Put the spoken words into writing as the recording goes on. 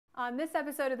On this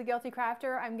episode of The Guilty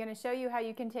Crafter, I'm going to show you how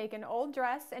you can take an old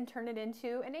dress and turn it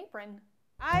into an apron.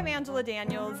 I'm Angela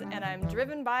Daniels, and I'm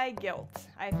driven by guilt.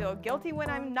 I feel guilty when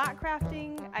I'm not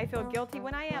crafting. I feel guilty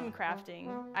when I am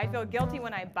crafting. I feel guilty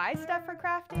when I buy stuff for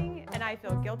crafting, and I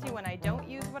feel guilty when I don't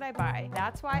use what I buy.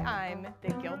 That's why I'm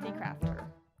the Guilty Crafter.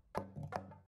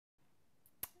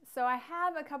 So I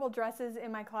have a couple dresses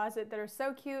in my closet that are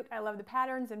so cute. I love the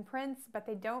patterns and prints, but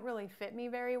they don't really fit me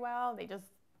very well.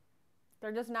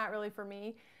 They're just not really for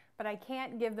me, but I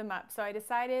can't give them up. So I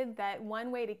decided that one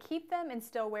way to keep them and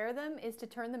still wear them is to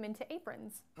turn them into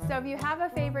aprons. So if you have a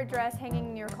favorite dress hanging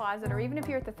in your closet, or even if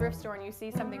you're at the thrift store and you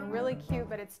see something really cute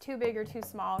but it's too big or too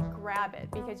small, grab it,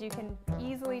 because you can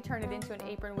easily turn it into an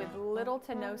apron with little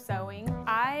to no sewing.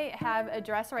 I have a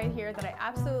dress right here that I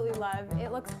absolutely love.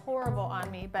 It looks horrible on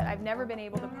me, but I've never been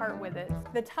able to part with it.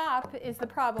 The top is the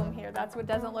problem here. That's what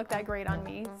doesn't look that great on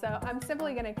me. So I'm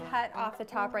simply gonna cut off the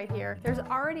top right here. There's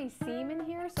already seam in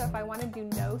here, so if I want to do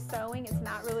no sewing, it's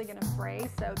not really going to fray,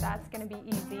 so that's going to be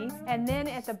easy. And then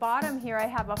at the bottom here, I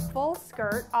have a full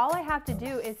skirt. All I have to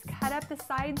do is cut up the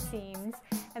side seams,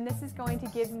 and this is going to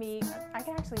give me, I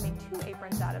can actually make 2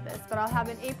 aprons out of this, but I'll have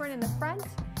an apron in the front.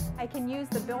 I can use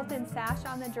the built-in sash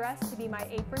on the dress to be my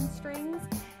apron strings,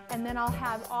 and then I'll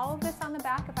have all of this on the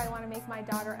back if I want to make my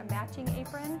daughter a matching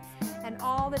apron, and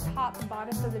all the top and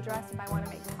bottoms of the dress if I want to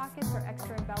make pockets or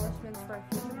extra embellishments for a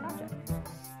future project.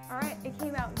 Alright, it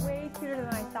came out way cuter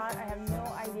than I thought. I have no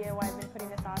idea why I've been putting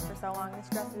this off for so long. This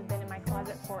dress has been in my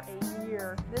closet for a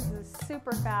year. This is a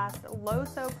super fast, low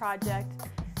sew project.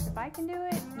 If I can do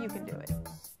it, you can do it.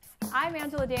 I'm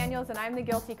Angela Daniels, and I'm the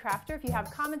Guilty Crafter. If you have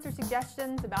comments or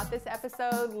suggestions about this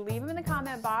episode, leave them in the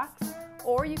comment box,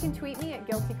 or you can tweet me at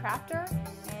Guilty Crafter,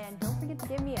 and don't forget to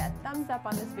give me a thumbs up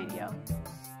on this video.